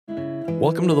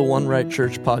Welcome to the One Right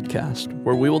Church podcast,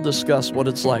 where we will discuss what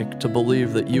it's like to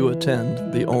believe that you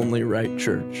attend the only right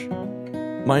church.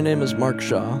 My name is Mark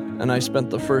Shaw, and I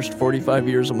spent the first 45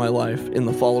 years of my life in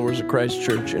the Followers of Christ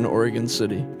Church in Oregon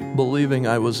City, believing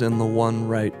I was in the one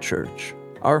right church.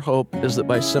 Our hope is that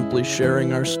by simply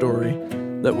sharing our story,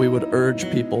 that we would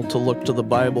urge people to look to the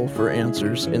Bible for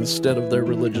answers instead of their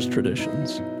religious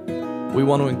traditions. We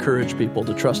want to encourage people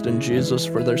to trust in Jesus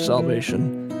for their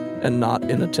salvation and not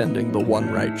in attending the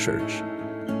one right church.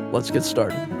 Let's get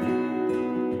started.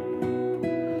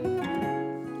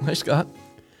 Hi, Scott.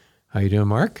 How you doing,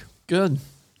 Mark? Good.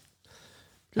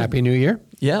 Happy New Year.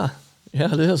 Yeah,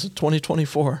 it is.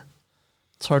 2024.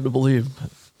 It's hard to believe.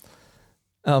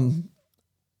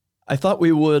 I thought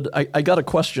we would, I got a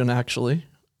question actually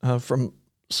from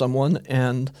someone,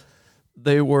 and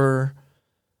their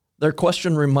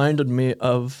question reminded me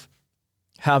of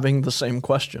having the same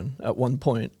question at one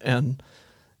point, and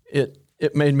it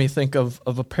made me think of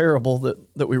a parable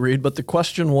that we read, but the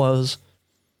question was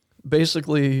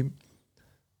basically,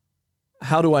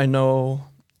 how do I know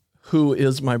who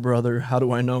is my brother? How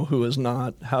do I know who is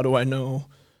not? How do I know?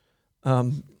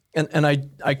 And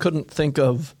I couldn't think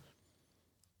of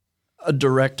a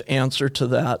direct answer to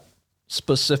that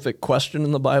specific question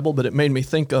in the Bible, but it made me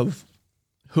think of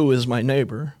who is my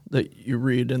neighbor that you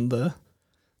read in the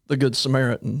Good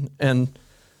Samaritan. And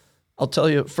I'll tell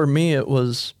you, for me,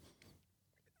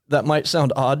 that might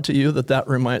sound odd to you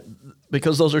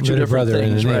because those are two different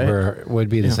things, right? And a neighbor would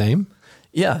be the same?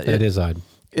 Yeah. It is odd.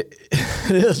 It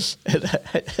is.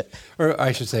 Or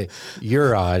I should say,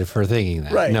 you're odd for thinking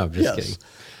that. Right. No, I'm just kidding.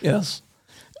 Yes.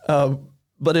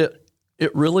 But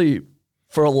it really,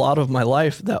 for a lot of my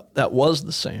life, that was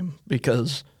the same,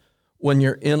 because when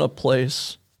you're in a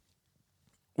place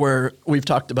where we've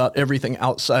talked about everything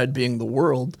outside being the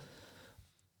world,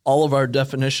 all of our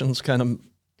definitions kind of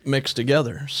mix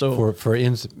together. So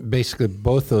basically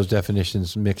both those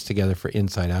definitions mix together for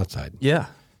inside, outside. Yeah.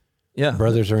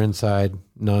 Brothers are inside,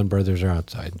 non-brothers are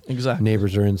outside. Exactly.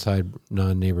 Neighbors are inside,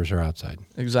 non-neighbors are outside.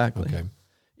 Exactly. Okay.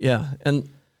 Yeah. And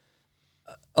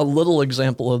a little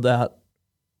example of that,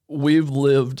 we've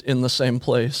lived in the same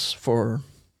place for,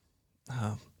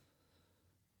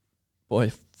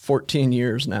 14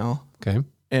 years now. Okay.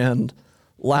 And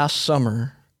last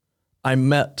summer, I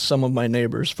met some of my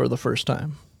neighbors for the first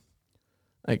time.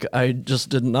 Like, I just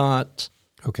did not.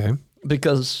 Okay.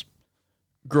 Because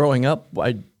growing up,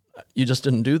 you just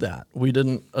didn't do that. We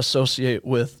didn't associate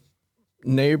with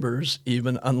neighbors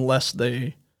even unless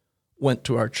they went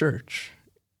to our church,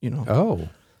 Oh.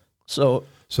 So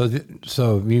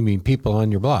you mean people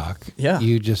on your block? Yeah.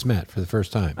 You just met for the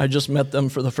first time? I just met them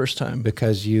for the first time.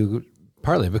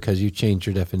 Partly because you changed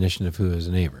your definition of who is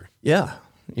a neighbor. Yeah.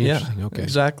 Interesting. Yeah, okay.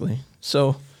 Exactly.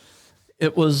 So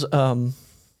it was,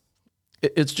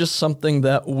 it's just something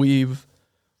that we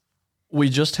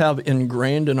just have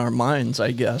ingrained in our minds,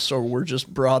 I guess, or we're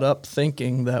just brought up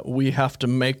thinking that we have to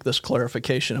make this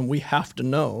clarification and we have to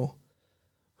know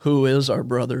who is our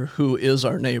brother, who is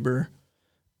our neighbor,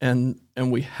 and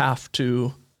we have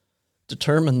to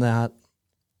determine that.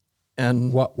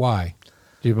 And why?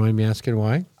 Do you mind me asking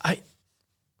why?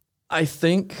 I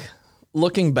think,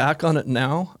 looking back on it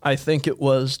now, I think it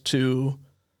was to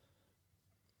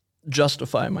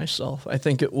justify myself. I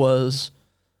think it was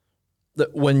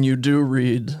that when you do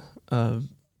read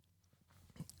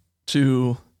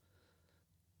to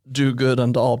do good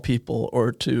unto all people,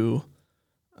 or to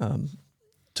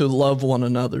love one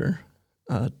another,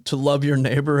 to love your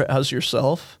neighbor as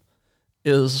yourself,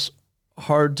 is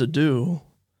hard to do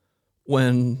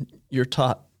when you're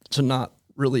taught to not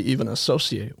really even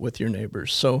associate with your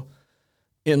neighbors. So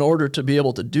in order to be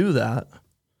able to do that,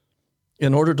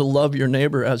 in order to love your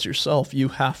neighbor as yourself, you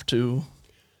have to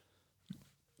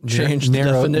change the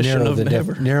definition of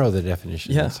neighbor. Narrow the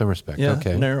definition in some respect. Yeah,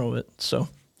 okay. Narrow it. So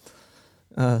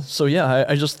I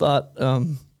just thought,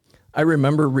 I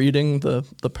remember reading the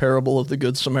parable of the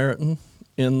Good Samaritan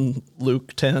in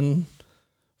Luke 10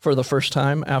 for the first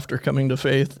time after coming to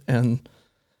faith, and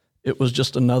it was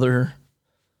just another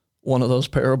one of those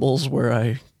parables where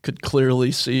I could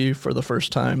clearly see for the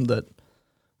first time that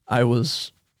I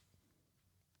was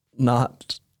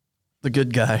not the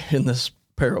good guy in this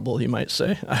parable, you might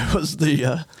say. I was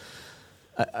the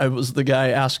guy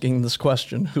asking this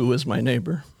question, who is my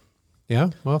neighbor? Yeah,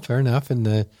 well, fair enough.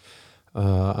 And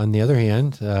on the other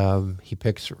hand, he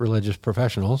picks religious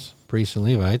professionals, priests and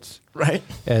Levites, right,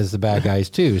 as the bad guys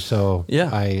too. So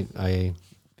yeah. I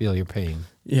feel your pain.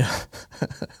 Yeah.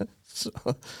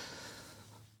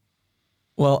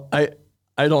 Well, I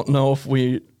don't know if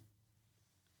we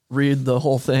read the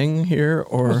whole thing here,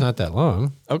 or Well, it's not that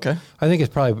long. Okay. I think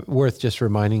it's probably worth just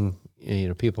reminding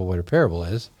people what a parable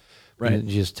is. Right. And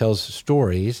it just tells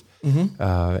stories,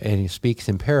 and he speaks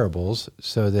in parables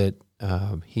so that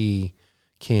he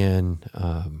can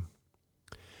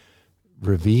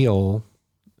reveal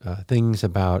things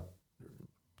about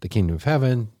the kingdom of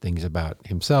heaven, things about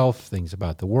himself, things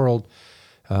about the world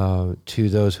to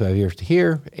those who have ears to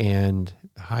hear, and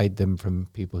hide them from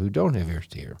people who don't have ears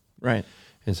to hear. Right.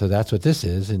 And so that's what this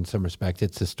is. In some respect,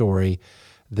 it's a story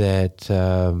that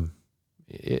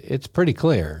it's pretty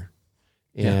clear.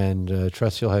 Yeah. And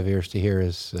trust you'll have ears to hear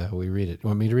as we read it. You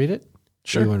want me to read it?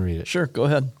 Sure. Or you want to read it? Sure. Go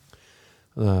ahead.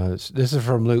 This is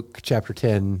from Luke chapter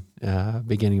 10,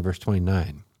 beginning verse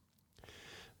 29.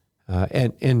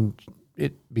 And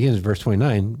it begins verse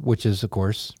 29, which is, of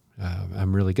course,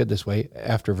 I'm really good this way,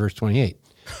 after verse 28.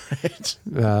 Right.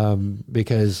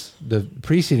 Because the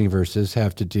preceding verses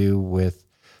have to do with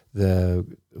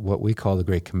what we call the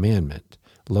great commandment.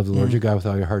 Love the Lord your God with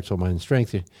all your heart, soul, mind, and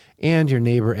strength, and your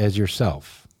neighbor as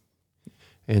yourself.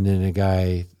 And then a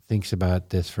guy thinks about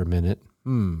this for a minute.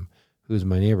 Who's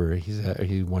my neighbor?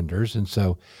 He wonders. And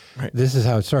so This is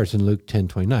how it starts in Luke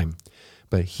 10:29.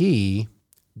 But he,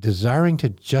 desiring to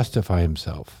justify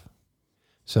himself.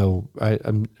 So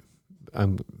I'm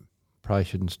probably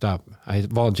shouldn't stop. I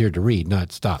volunteered to read,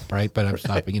 not stop, right? But I'm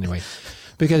stopping anyway.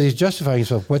 Because he's justifying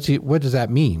himself. What does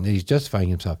that mean, that he's justifying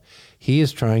himself? He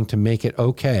is trying to make it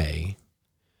okay.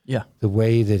 Yeah. The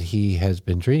way that he has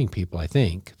been treating people, I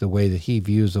think, the way that he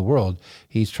views the world,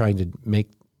 he's trying to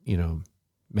make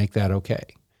that okay.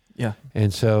 Yeah.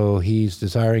 And so he's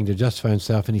desiring to justify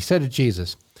himself. And he said to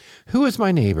Jesus, "Who is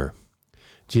my neighbor?"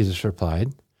 Jesus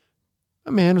replied,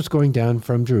 "A man was going down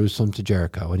from Jerusalem to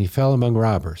Jericho, and he fell among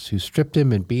robbers, who stripped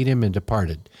him and beat him and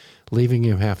departed, leaving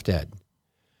him half dead.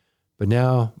 But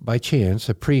now, by chance,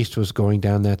 a priest was going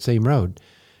down that same road,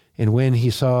 and when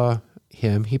he saw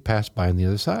him, he passed by on the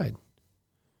other side.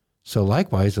 So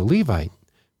likewise, a Levite,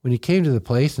 when he came to the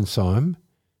place and saw him,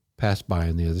 passed by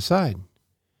on the other side.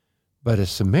 But a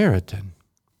Samaritan,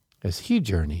 as he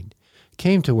journeyed,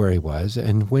 came to where he was,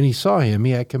 and when he saw him,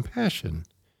 he had compassion.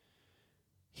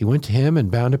 He went to him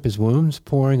and bound up his wounds,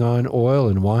 pouring on oil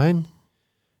and wine.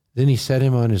 Then he set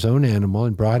him on his own animal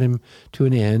and brought him to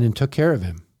an inn and took care of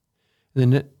him.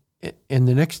 And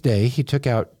the next day he took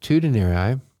out 2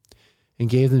 denarii and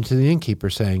gave them to the innkeeper,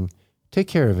 saying, 'Take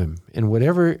care of him, and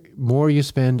whatever more you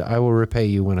spend, I will repay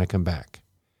you when I come back.'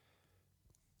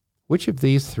 Which of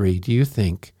these 3 do you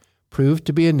think proved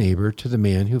to be a neighbor to the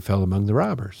man who fell among the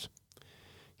robbers?"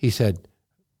 He said,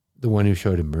 "The one who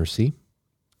showed him mercy."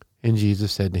 And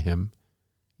Jesus said to him,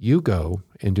 "You go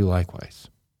and do likewise."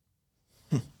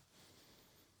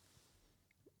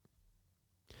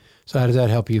 So how does that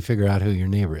help you figure out who your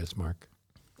neighbor is, Mark?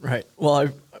 Right. Well,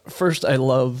 I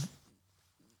love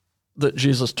that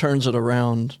Jesus turns it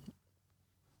around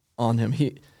on him.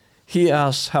 He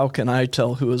asks, "How can I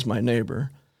tell who is my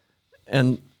neighbor?"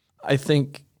 And I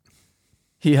think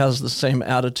he has the same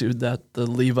attitude that the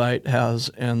Levite has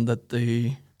and that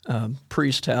the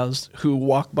priest has, who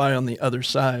walk by on the other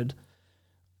side.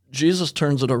 Jesus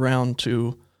turns it around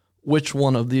to which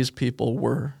one of these people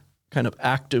were kind of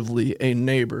actively a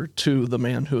neighbor to the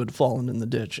man who had fallen in the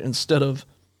ditch, instead of,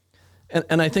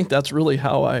 and I think that's really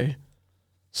how I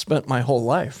spent my whole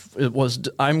life. It was,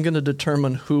 I'm going to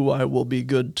determine who I will be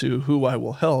good to, who I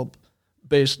will help,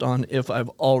 based on if I've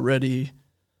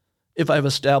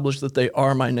established that they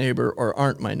are my neighbor or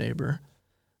aren't my neighbor,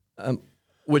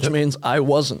 which means I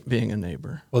wasn't being a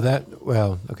neighbor.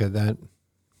 That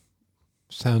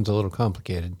sounds a little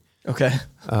complicated. Okay.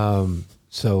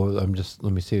 So let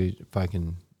me see if I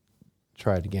can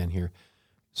try it again here.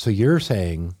 So you're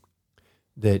saying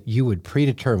that you would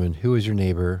predetermine who is your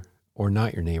neighbor or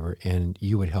not your neighbor, and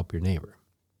you would help your neighbor.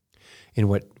 And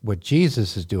what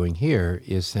Jesus is doing here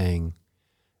is saying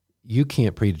you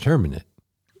can't predetermine it.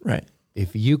 Right.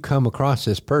 If you come across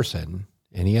this person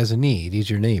and he has a need, he's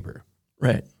your neighbor.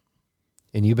 Right.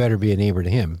 And you better be a neighbor to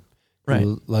him who right.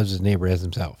 loves his neighbor as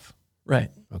himself.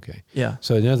 Right. Okay. Yeah.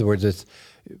 So in other words,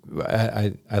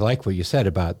 I like what you said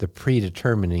about the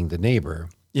predetermining the neighbor.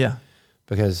 Yeah.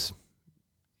 Because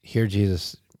here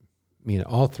Jesus,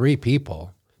 all 3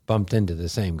 people bumped into the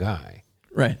same guy.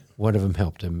 Right. One of them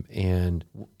helped him. And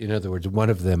in other words,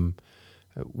 one of them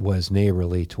was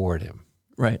neighborly toward him.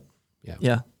 Right. Yeah.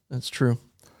 Yeah, that's true.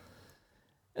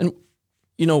 And,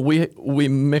 we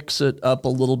mix it up a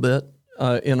little bit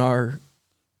in our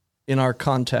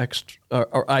context,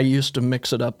 or I used to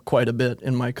mix it up quite a bit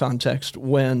in my context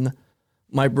when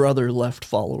my brother left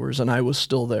Followers and I was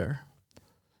still there.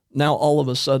 Now all of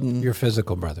a sudden, your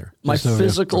physical brother, my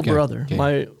physical brother,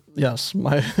 okay. Yes,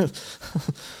 my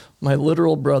my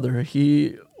literal brother,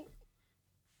 he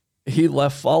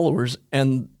left followers,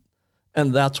 and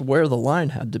that's where the line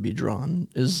had to be drawn,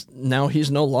 is now he's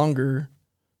no longer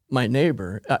my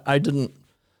neighbor. I didn't,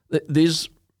 these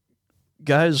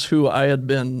guys who I had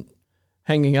been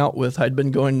hanging out with, I'd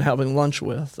been going and having lunch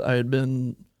with, they'd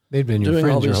been your doing all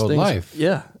friends your these whole things. life.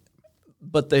 Yeah.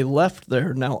 But they left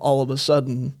there. Now all of a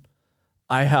sudden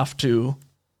I have to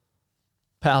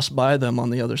pass by them on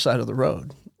the other side of the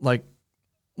road.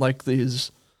 Like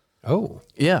these. Oh.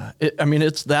 Yeah.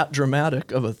 It's that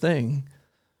dramatic of a thing.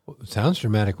 Well, it sounds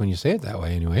dramatic when you say it that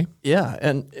way anyway.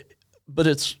 Yeah. But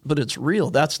it's real.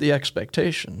 That's the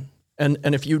expectation. And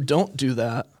if you don't do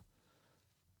that,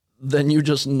 then you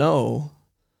just know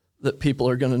that people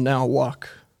are going to now walk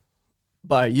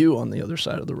by you on the other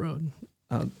side of the road.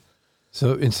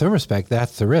 So in some respect,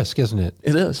 that's the risk, isn't it?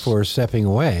 It is. For stepping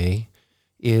away,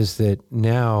 is that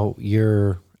now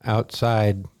you're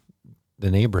outside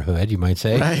the neighborhood, you might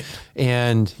say, Right.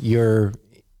 and you're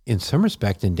in some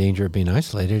respect in danger of being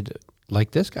isolated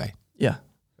like this guy. Yeah.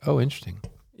 Oh, interesting.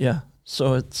 Yeah.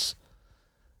 So it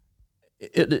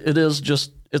is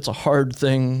just, it's a hard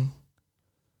thing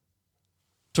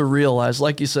to realize.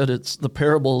 Like you said, the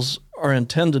parables are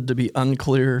intended to be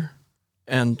unclear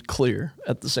and clear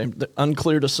at the same,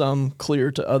 unclear to some,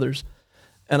 clear to others.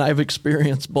 And I've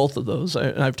experienced both of those.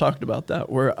 And I've talked about that,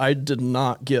 where I did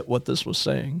not get what this was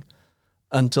saying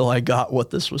until I got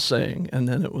what this was saying. And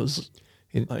then it was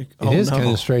It oh, is no. kind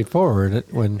of straightforward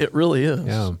when It really is.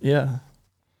 Yeah. Yeah.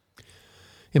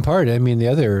 in part, the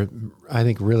other, I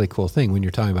think, really cool thing when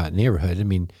you're talking about neighborhood,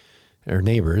 or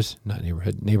neighbors, not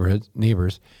neighborhood,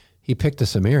 neighbors, he picked a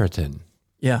Samaritan.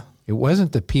 Yeah. It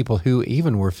wasn't the people who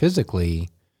even were physically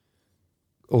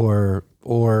or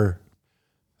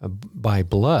by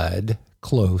blood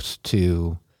close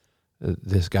to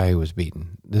this guy who was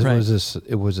beaten.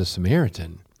 It was a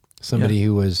Samaritan, somebody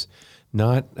who was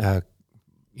not,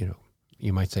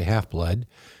 you might say half blood,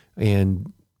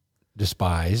 and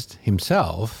despised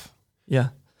himself. Yeah.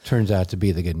 Turns out to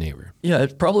be the good neighbor. Yeah,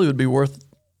 it probably would be worth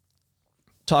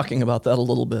talking about that a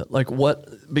little bit.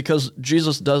 Because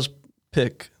Jesus does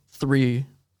pick three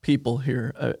people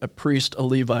here, a priest, a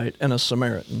Levite, and a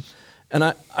Samaritan.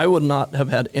 And I would not have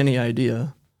had any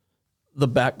idea the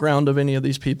background of any of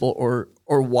these people or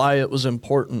why it was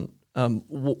important.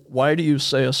 Why do you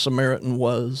say a Samaritan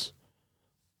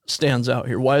stands out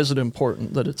here? Why is it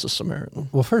important that it's a Samaritan?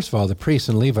 Well, first of all, the priests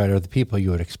and Levite are the people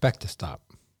you would expect to stop.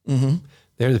 Mm-hmm.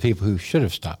 They're the people who should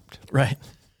have stopped. Right.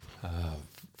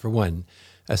 For one,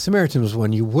 a Samaritan was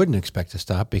one you wouldn't expect to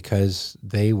stop because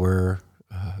they were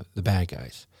the bad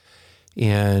guys.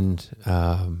 And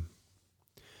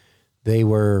they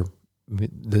were,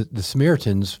 the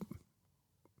Samaritans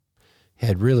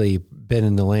had really been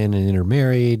in the land and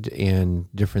intermarried and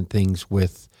different things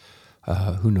with,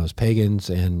 pagans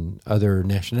and other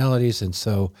nationalities. And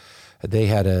so they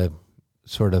had a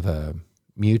sort of a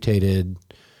mutated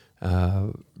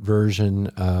version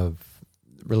of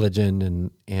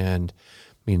religion and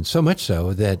so much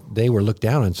so that they were looked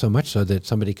down on, so much so that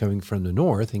somebody coming from the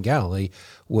north in Galilee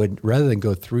would, rather than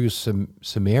go through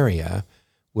Samaria,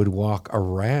 would walk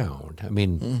around.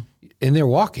 And they're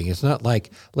walking. It's not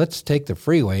like, let's take the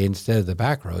freeway instead of the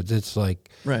back roads. It's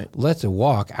like, right. Let's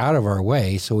walk out of our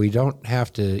way so we don't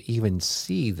have to even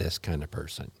see this kind of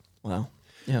person. Wow.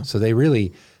 Yeah. So they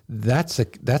really, that's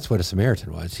what a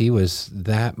Samaritan was. He was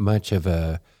that much of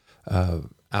a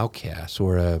outcast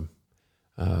or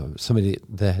somebody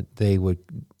that they would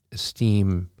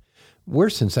esteem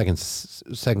worse than second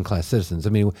class citizens.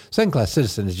 Second class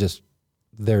citizen is just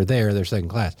they're second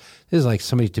class. This is like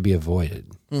somebody to be avoided.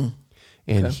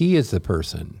 And he is the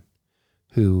person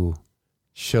who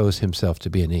shows himself to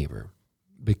be a neighbor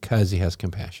because he has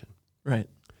compassion. Right.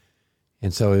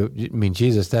 And so,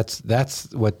 Jesus,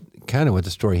 that's what the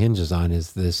story hinges on,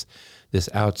 is this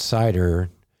outsider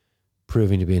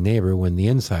proving to be a neighbor when the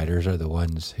insiders are the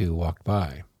ones who walked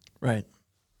by. Right.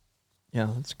 Yeah,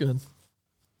 that's good.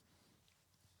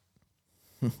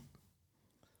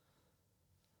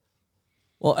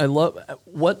 Well, I love,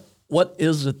 what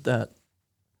is it that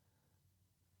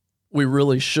we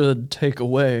really should take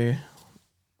away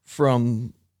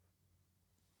from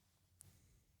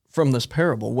this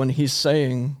parable when he's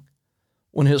saying,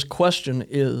 when his question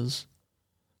is,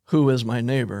 who is my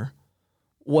neighbor?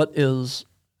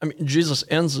 Jesus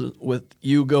ends it with,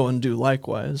 you go and do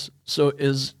likewise. So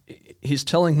he's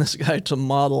telling this guy to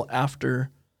model after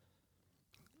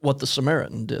what the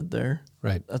Samaritan did there.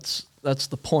 Right. That's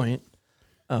the point.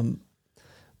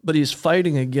 But he's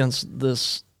fighting against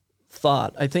this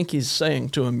thought. I think he's saying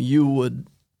to him, you would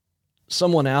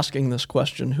someone asking this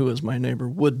question, who is my neighbor,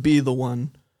 would be the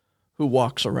one who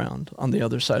walks around on the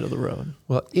other side of the road.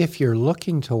 Well, if you're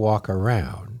looking to walk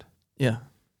around, Yeah,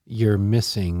 you're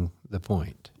missing the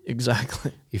point.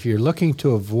 exactly. If you're looking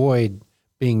to avoid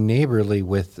being neighborly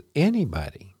with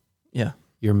anybody, Yeah,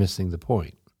 you're missing the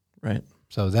point. right.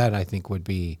 So that, I think, would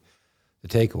be the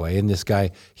takeaway. And this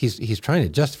guy, he's trying to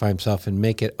justify himself and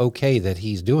make it okay that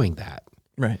he's doing that.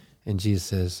 Right. And Jesus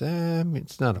says,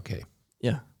 it's not okay.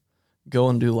 Yeah. Go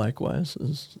and do likewise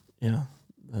is, yeah.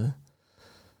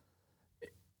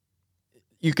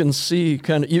 You can see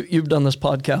kind of, you've done this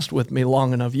podcast with me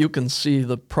long enough. You can see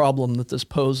the problem that this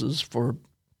poses for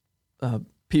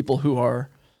people who are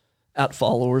at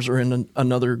Followers or in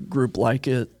another group like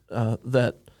it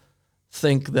that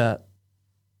think that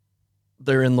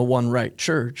they're in the one right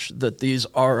church, that these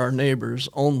are our neighbors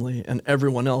only, and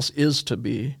everyone else is to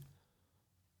be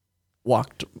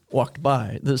walked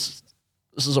by. This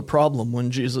is a problem when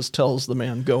Jesus tells the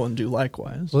man, go and do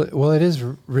likewise. Well, it is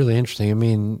really interesting. I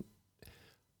mean,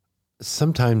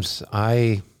 sometimes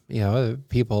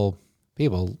people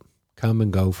come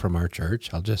and go from our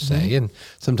church, I'll just say, and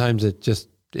sometimes it just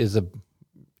is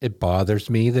it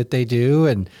bothers me that they do,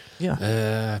 and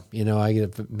maybe I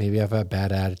have a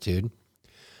bad attitude,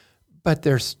 but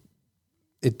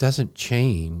it doesn't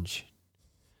change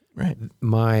right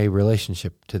my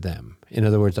relationship to them. In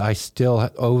other words, I still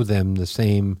owe them the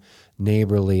same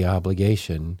neighborly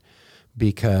obligation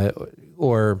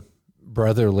or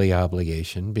brotherly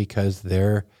obligation, because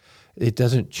it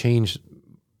doesn't change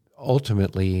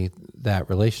ultimately that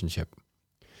relationship.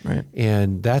 Right.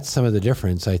 And that's some of the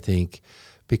difference, I think,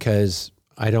 because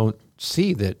I don't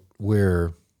see that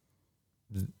we're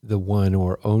the one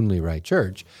or only right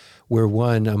church. We're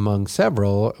one among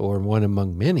several or one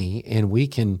among many, and we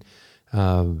can,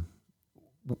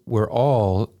 we're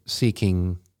all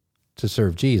seeking to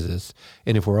serve Jesus.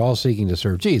 And if we're all seeking to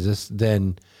serve Jesus,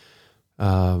 then,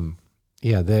 I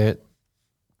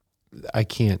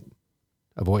can't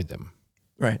avoid them.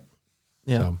 Right.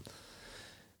 Yeah. So.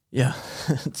 Yeah.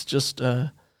 It's just,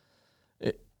 I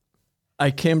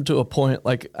came to a point,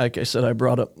 like I said, I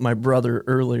brought up my brother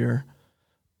earlier.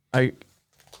 I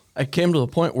came to the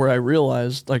point where I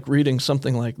realized, like, reading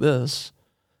something like this,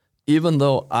 even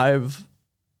though I've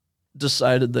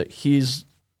decided that he's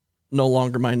no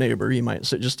longer my neighbor, you might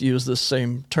say, just to use this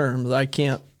same term, that I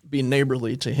can't be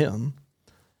neighborly to him,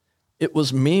 it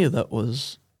was me that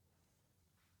was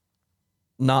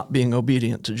not being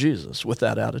obedient to Jesus with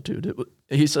that attitude.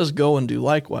 He says, go and do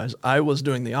likewise. I was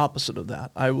doing the opposite of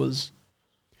that. I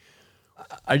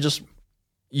just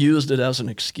used it as an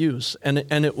excuse, and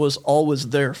it was always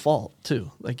their fault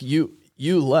too. Like you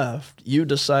left, you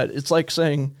decided. It's like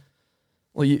saying,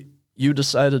 well, you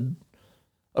decided,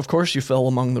 of course you fell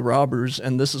among the robbers,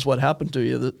 and this is what happened to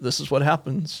you. This is what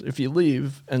happens if you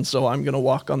leave, and so I'm going to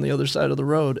walk on the other side of the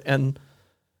road and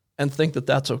think that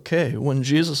that's okay, when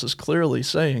Jesus is clearly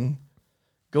saying,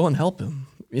 go and help him,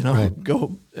 Right.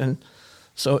 Go. And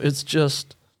so it's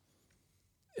just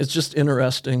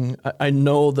interesting. I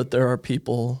know that there are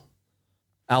people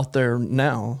out there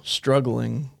now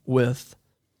struggling with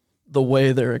the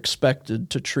way they're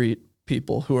expected to treat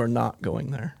people who are not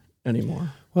going there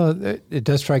anymore. Well, it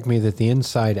does strike me that the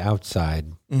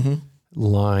inside-outside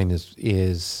line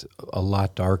is a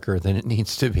lot darker than it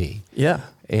needs to be. Yeah.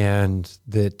 And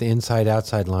that the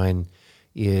inside-outside line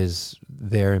is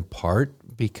there in part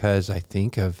because I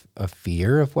think of a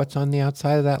fear of what's on the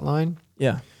outside of that line.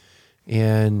 Yeah.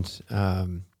 And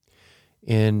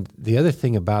the other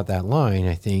thing about that line,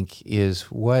 I think, is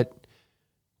what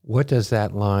does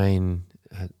that line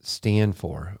stand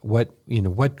for?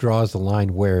 What draws the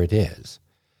line where it is?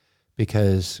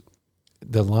 Because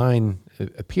the line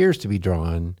appears to be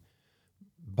drawn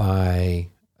by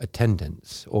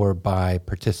attendance or by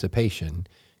participation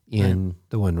in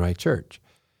the One Right Church.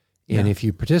 And if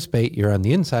you participate, you're on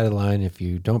the inside of the line. If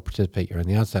you don't participate, you're on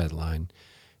the outside of the line.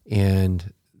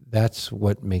 And that's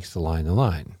what makes the line the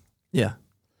line. Yeah.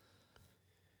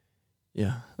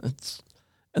 Yeah. I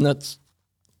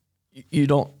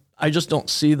just don't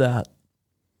see that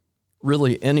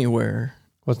really anywhere.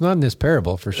 Well, it's not in this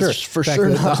parable for sure. It's for in fact, sure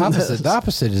the not in opposite. this. The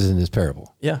opposite is in this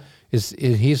parable. Yeah.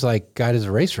 He's like got his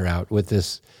eraser out with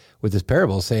this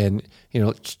parable, saying,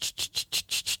 let's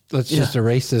just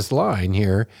erase this line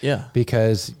here. Yeah.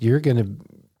 Because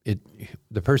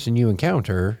the person you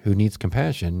encounter who needs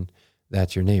compassion,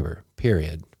 that's your neighbor.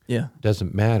 Period. Yeah.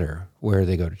 Doesn't matter where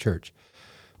they go to church.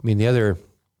 I mean, the other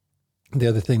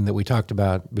thing that we talked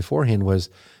about beforehand was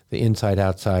the inside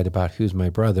outside about who's my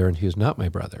brother and who's not my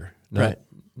brother. Not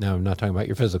Now, I'm not talking about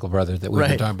your physical brother that we've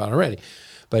been Right. talking about already,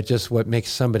 but just what makes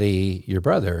somebody your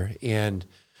brother. And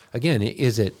again,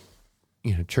 is it,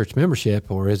 church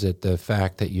membership, or is it the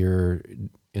fact that you're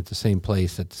at the same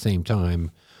place at the same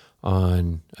time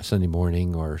on a Sunday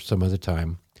morning or some other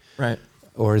time? Right.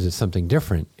 Or is it something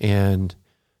different? And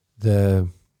the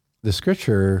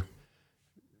scripture,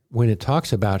 when it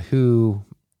talks about who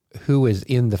is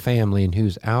in the family and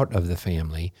who's out of the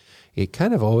family, it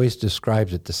kind of always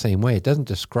describes it the same way. It doesn't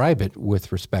describe it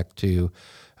with respect to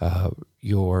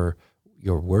your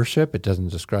worship. It doesn't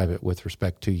describe it with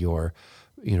respect to your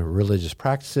religious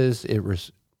practices.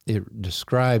 It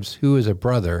describes who is a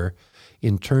brother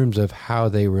in terms of how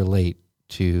they relate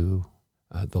to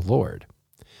the Lord,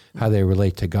 how they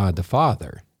relate to God the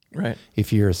Father. Right.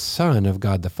 If you're a son of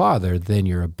God the Father, then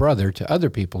you're a brother to other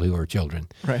people who are children.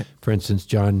 Right. For instance,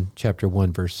 John chapter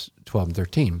 1, verse 12 and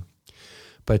 13.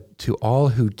 But to all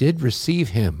who did receive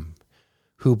him,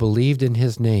 who believed in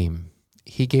his name,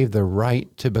 he gave the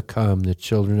right to become the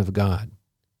children of God.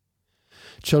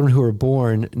 Children who are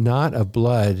born not of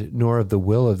blood, nor of the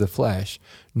will of the flesh,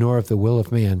 nor of the will of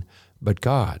man, but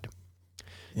God.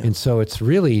 Yeah. And so it's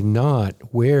really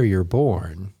not where you're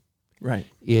born. Right.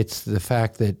 It's the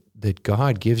fact that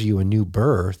God gives you a new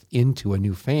birth into a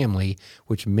new family,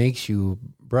 which makes you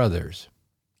brothers.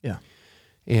 Yeah.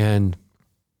 And,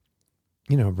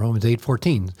 Romans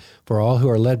 8:14, for all who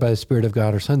are led by the Spirit of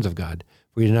God are sons of God.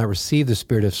 We do not receive the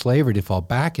spirit of slavery to fall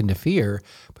back into fear,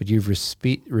 but you've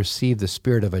received the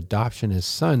spirit of adoption as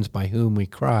sons, by whom we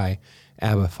cry,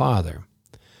 Abba, Father.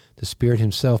 The Spirit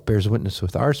himself bears witness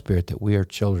with our spirit that we are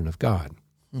children of God.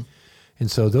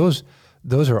 And so those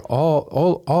are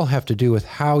all have to do with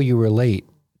how you relate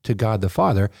to God the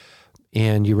Father,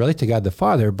 and you relate to God the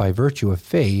Father by virtue of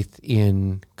faith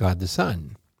in God the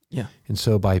Son. Yeah. And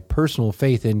so by personal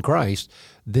faith in Christ,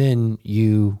 then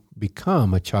you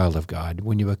become a child of God.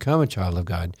 When you become a child of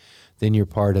God, then you're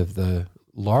part of the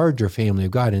larger family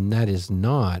of God, and that is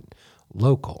not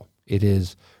local. It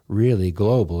is really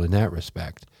global in that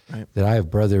respect. Right. That I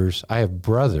have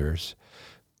brothers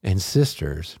and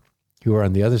sisters who are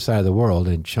on the other side of the world,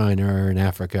 in China or in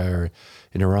Africa or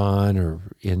in Iran or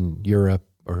in Europe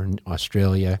or in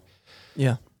Australia.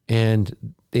 Yeah. And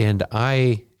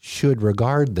I should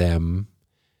regard them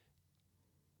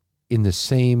in the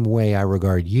same way I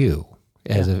regard you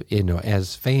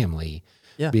as family,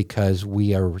 because we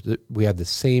have the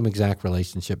same exact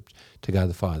relationship to God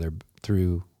the Father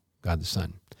through God the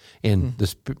Son. And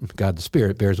God the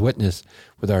Spirit bears witness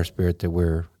with our spirit that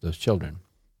we're those children.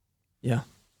 Yeah.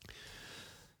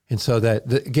 And so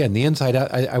again, the inside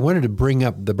out, I wanted to bring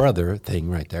up the brother thing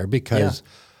right there because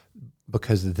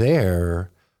there,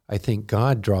 I think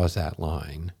God draws that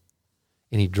line,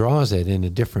 and he draws it in a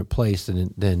different place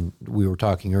than we were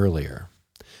talking earlier.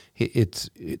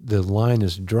 The line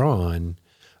is drawn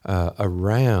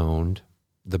around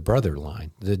the brother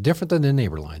line, different than the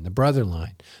neighbor line. The brother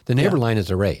line, the neighbor line is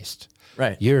erased.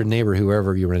 Right. You're a neighbor,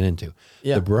 whoever you run into.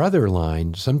 Yeah. The brother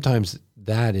line, sometimes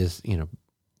that is,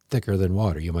 thicker than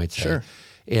water, you might say.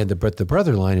 Sure. But the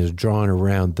brother line is drawn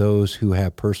around those who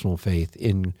have personal faith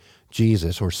in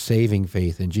Jesus, or saving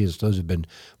faith in Jesus. Those who've been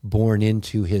born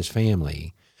into his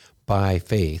family by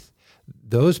faith.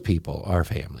 Those people are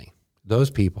family. Those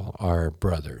people are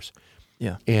brothers.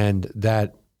 Yeah. And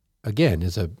that, again,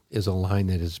 is a line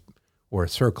that is, or a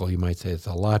circle, you might say, it's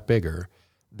a lot bigger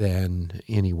than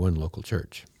any one local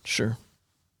church. Sure.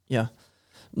 Yeah.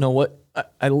 No, what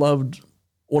I loved,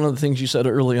 one of the things you said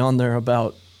early on there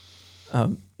about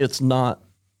it's not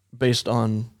based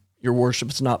on your worship.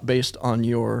 It's not based on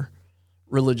your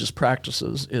religious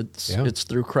practices. It's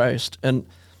through Christ. And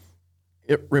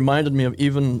it reminded me of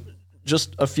even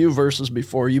just a few verses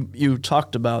before you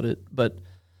talked about it, but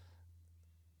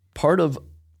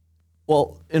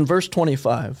in verse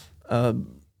 25,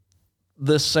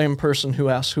 this same person who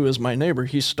asks, who is my neighbor,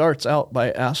 he starts out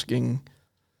by asking,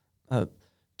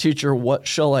 teacher, what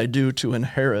shall I do to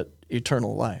inherit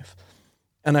eternal life?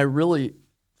 And I really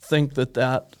think that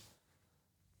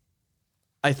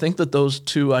those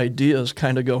two ideas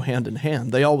kind of go hand in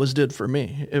hand. They always did for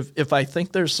me. If I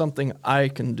think there's something I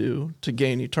can do to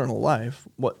gain eternal life,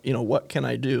 what can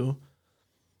I do?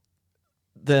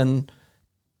 Then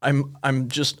I'm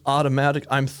just automatic.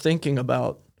 I'm thinking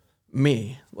about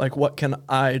me. Like, what can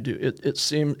I do? It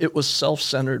seemed it was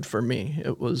self-centered for me.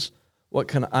 It was, what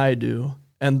can I do?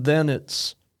 And then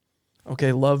it's,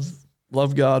 okay, love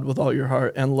God with all your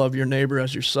heart and love your neighbor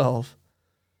as yourself.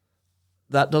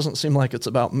 That doesn't seem like it's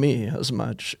about me as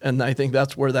much. And I think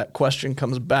that's where that question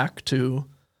comes back to,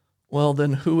 well,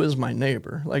 then who is my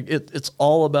neighbor? Like, it's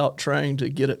all about trying to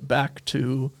get it back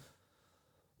to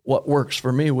what works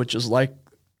for me, which is like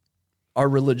our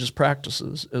religious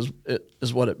practices,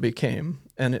 is what it became.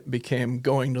 And it became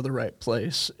going to the right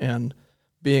place and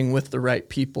being with the right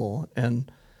people.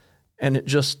 And it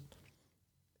just,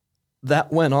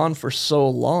 that went on for so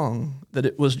long that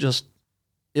it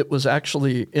was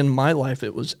actually, in my life,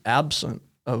 it was absent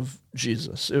of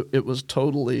Jesus. It was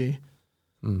totally,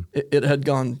 it had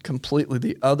gone completely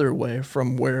the other way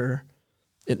from where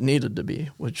it needed to be,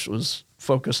 which was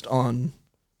focused on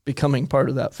becoming part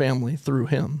of that family through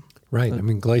him. Right. I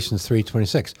mean, Galatians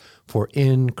 3:26, for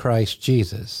in Christ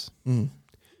Jesus,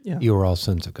 you are all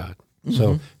sons of God. Mm-hmm.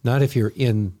 So not if you're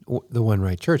in the One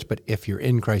Right Church, but if you're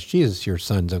in Christ Jesus, you're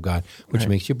sons of God, which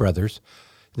makes you brothers.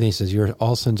 And he says, you're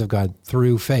all sons of God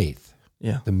through faith.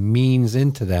 Yeah. The means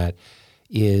into that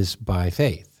is by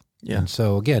faith. Yeah. And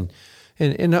so again,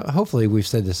 and hopefully we've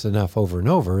said this enough over and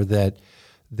over that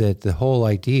the whole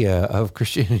idea of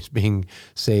Christianity is being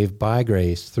saved by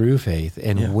grace through faith.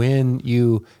 And when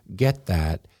you get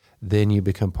that, then you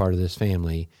become part of this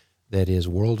family that is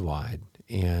worldwide.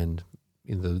 And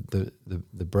the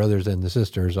brothers and the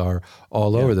sisters are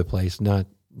all over the place, not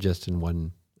just in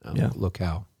one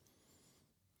locale.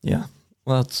 Yeah.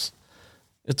 Well,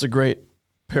 it's a great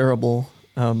parable.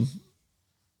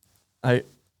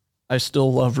 I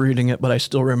still love reading it, but I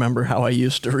still remember how I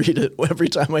used to read it every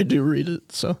time I do read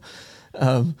it. So,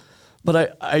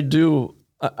 but I do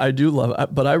love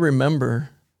it. But I remember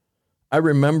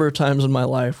times in my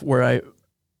life where I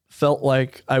felt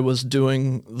like I was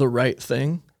doing the right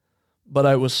thing, but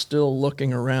I was still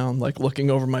looking around, like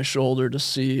looking over my shoulder to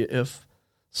see if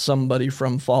somebody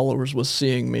from followers was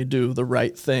seeing me do the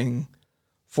right thing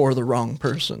for the wrong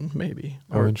person, maybe.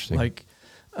 Or interesting. Like,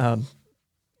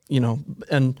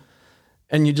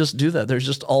 and you just do that. There's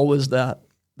just always that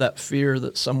fear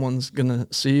that someone's gonna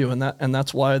see you, and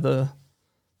that's why the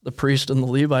priest and the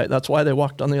Levite, that's why they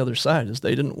walked on the other side, is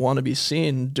they didn't want to be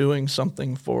seen doing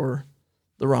something for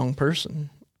the wrong person.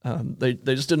 They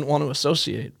just didn't want to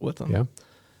associate with them. Yeah.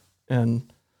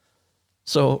 And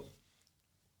so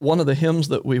one of the hymns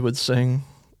that we would sing,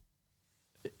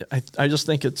 I just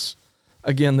think it's,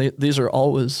 again, these are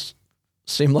always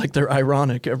seem like they're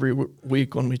ironic every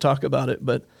week when we talk about it,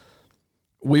 but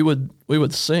we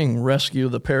would sing "Rescue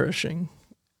the Perishing,"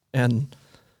 and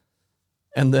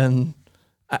then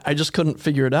I just couldn't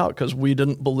figure it out because we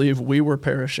didn't believe we were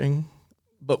perishing,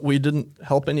 but we didn't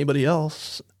help anybody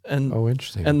else. And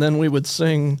interesting. And then we would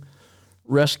sing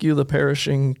 "Rescue the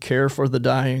Perishing, Care for the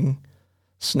Dying,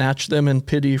 Snatch them in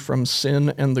pity from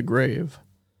sin and the grave.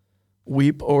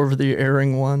 Weep over the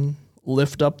erring one,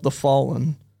 lift up the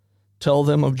fallen, tell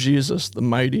them of Jesus, the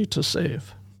mighty to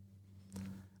save."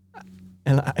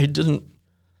 And I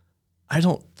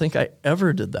don't think I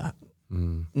ever did that.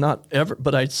 Not ever,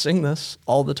 but I'd sing this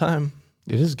all the time.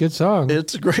 It is a good song.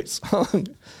 It's a great song.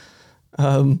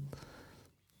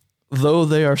 Though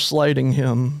they are slighting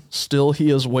him, still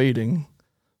he is waiting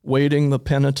the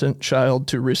penitent child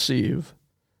to receive.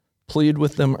 Plead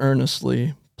with them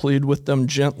earnestly, plead with them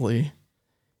gently.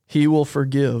 He will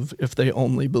forgive if they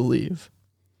only believe.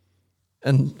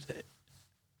 And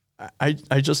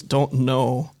I just don't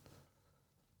know.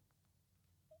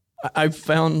 I've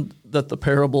found that the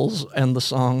parables and the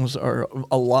songs are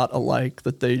a lot alike,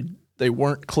 that they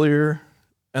weren't clear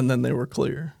and then they were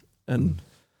clear. And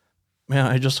man,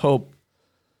 I just hope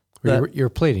that you're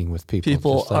pleading with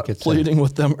people are pleading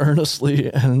with them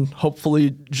earnestly and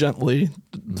hopefully gently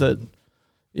that,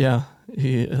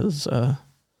 he is,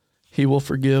 he will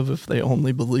forgive if they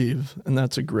only believe. And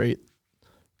that's a great,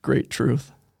 great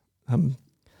truth.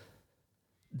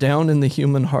 Down in the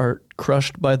human heart,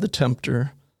 crushed by the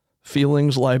tempter,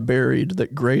 feelings lie buried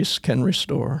that grace can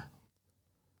restore.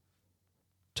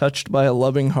 Touched by a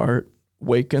loving heart,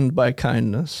 wakened by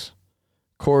kindness,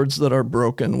 chords that are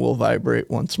broken will vibrate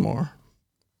once more.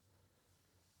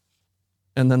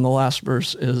 And then the last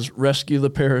verse is, rescue the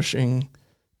perishing,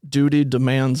 duty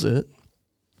demands it,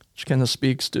 which kind of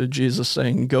speaks to Jesus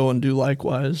saying, go and do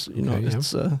likewise.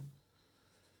 It's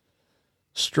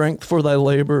strength for thy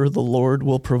labor the Lord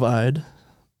will provide.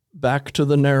 Back to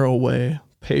the narrow way,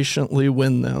 patiently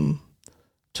win them.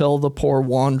 Tell the poor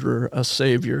wanderer a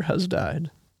Savior has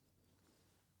died.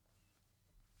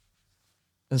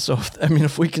 And so,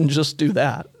 if we can just do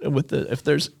that with if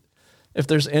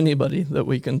there's anybody that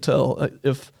we can tell,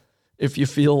 if you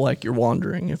feel like you're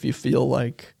wandering, if you feel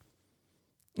like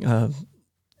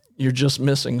you're just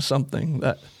missing something,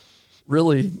 that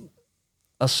really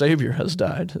a Savior has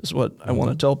died is what I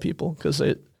want to tell people, because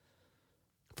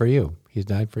for you, He's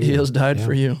died for you. He has died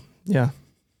for you. Yeah.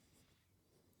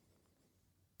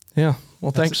 Yeah.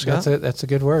 Well, thanks, Scott. That's a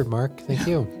good word, Mark. Thank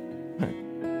you.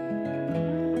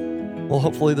 Well,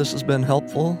 hopefully this has been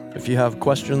helpful. If you have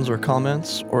questions or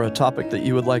comments or a topic that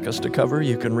you would like us to cover,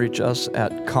 you can reach us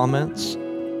at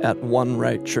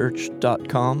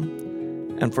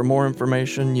comments@onerightchurch.com. And for more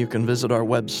information, you can visit our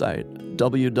website,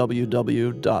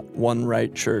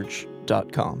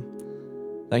 www.onerightchurch.com.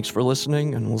 Thanks for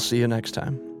listening, and we'll see you next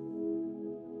time.